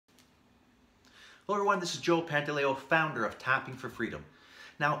Hello everyone, this is Joe Pantaleo, founder of Tapping for Freedom.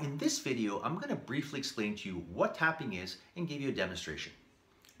 Now in this video, I'm going to briefly explain to you what tapping is and give you a demonstration.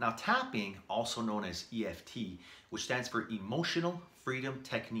 Now tapping, also known as EFT, which stands for Emotional Freedom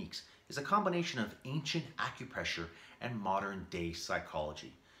Techniques, is a combination of ancient acupressure and modern day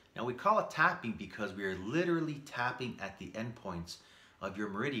psychology. Now we call it tapping because we are literally tapping at the endpoints of your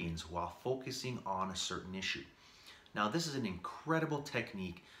meridians while focusing on a certain issue. Now this is an incredible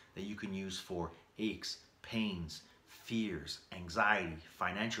technique that you can use for aches, pains, fears, anxiety,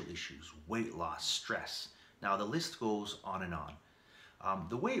 financial issues, weight loss, stress. Now the list goes on and on.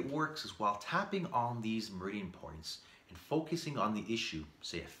 The way it works is while tapping on these meridian points and focusing on the issue,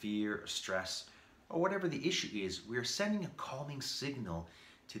 say a fear, a stress, or whatever the issue is, we are sending a calming signal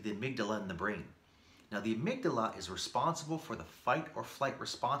to the amygdala in the brain. Now the amygdala is responsible for the fight or flight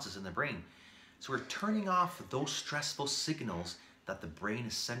responses in the brain. So we're turning off those stressful signals that the brain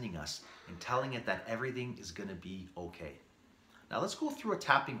is sending us and telling it that everything is going to be okay. Now let's go through a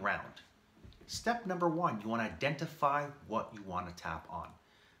tapping round. Step number one, you want to identify what you want to tap on.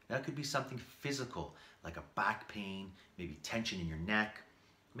 Now it could be something physical, like a back pain, maybe tension in your neck,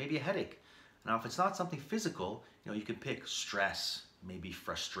 maybe a headache. Now if it's not something physical, you can pick stress, maybe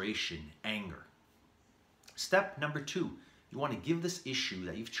frustration, anger. Step number two, you want to give this issue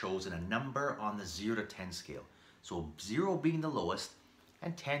that you've chosen a number on the 0 to 10 scale. So 0 being the lowest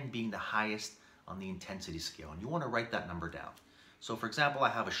and 10 being the highest on the intensity scale. And you want to write that number down. So for example, I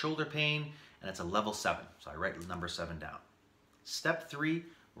have a shoulder pain and it's a level 7. So I write the number 7 down. Step 3,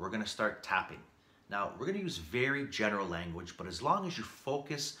 we're going to start tapping. Now we're going to use very general language, but as long as you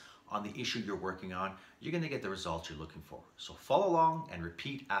focus on the issue you're working on, you're going to get the results you're looking for. So follow along and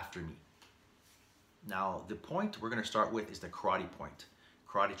repeat after me. Now the point we're going to start with is the karate point.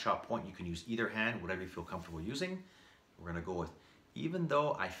 Karate chop point, you can use either hand, whatever you feel comfortable using. We're going to go with, even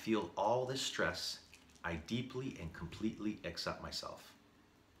though I feel all this stress, I deeply and completely accept myself.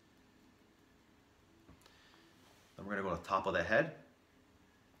 Then we're going to go to the top of the head.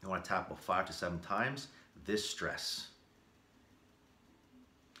 You want to tap about 5 to 7 times this stress.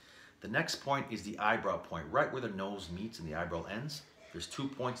 The next point is the eyebrow point, right where the nose meets and the eyebrow ends. There's 2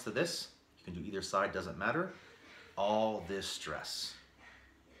 points to this. You can do either side, doesn't matter. All this stress.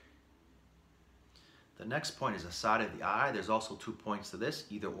 The next point is the side of the eye. There's also 2 points to this.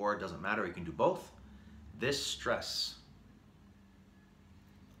 Either or, it doesn't matter. You can do both. This stress.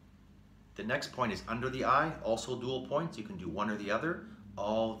 The next point is under the eye. Also dual points. You can do one or the other.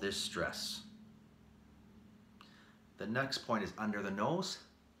 All this stress. The next point is under the nose.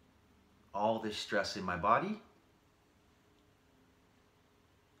 All this stress in my body.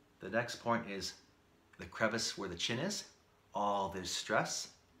 The next point is the crevice where the chin is. All this stress.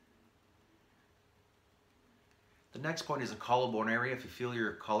 The next point is the collarbone area. If you feel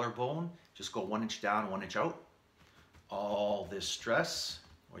your collarbone, just go 1 inch down, 1 inch out. All this stress,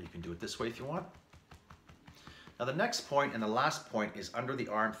 or you can do it this way if you want. Now the next point and the last point is under the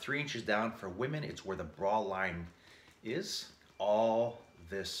arm, 3 inches down. For women, it's where the bra line is. All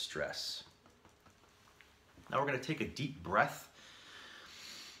this stress. Now we're going to take a deep breath.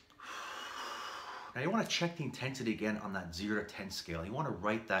 Now you want to check the intensity again on that 0 to 10 scale. You want to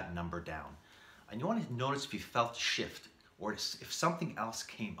write that number down. And you want to notice if you felt a shift or if something else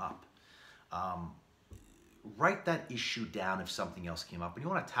came up. Write that issue down if something else came up. And you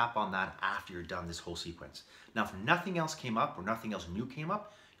want to tap on that after you're done this whole sequence. Now if nothing else came up or nothing else new came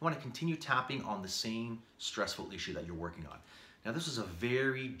up, you want to continue tapping on the same stressful issue that you're working on. Now this is a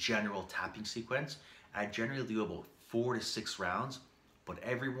very general tapping sequence. I generally do about 4 to 6 rounds, but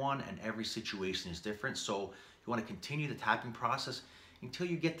everyone and every situation is different. So you want to continue the tapping process until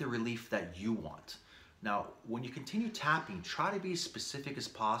you get the relief that you want. Now, when you continue tapping, try to be as specific as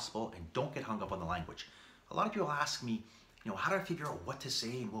possible and don't get hung up on the language. A lot of people ask me, how do I figure out what to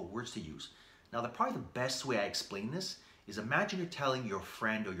say and what words to use? Now, probably the best way I explain this is imagine you're telling your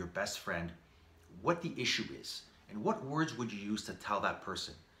friend or your best friend what the issue is and what words would you use to tell that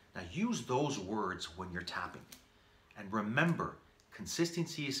person. Now, use those words when you're tapping. And remember,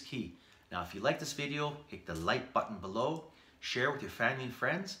 consistency is key. Now, if you like this video, hit the like button below, share with your family and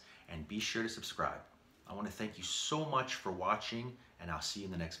friends, and be sure to subscribe. I want to thank you so much for watching, and I'll see you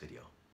in the next video.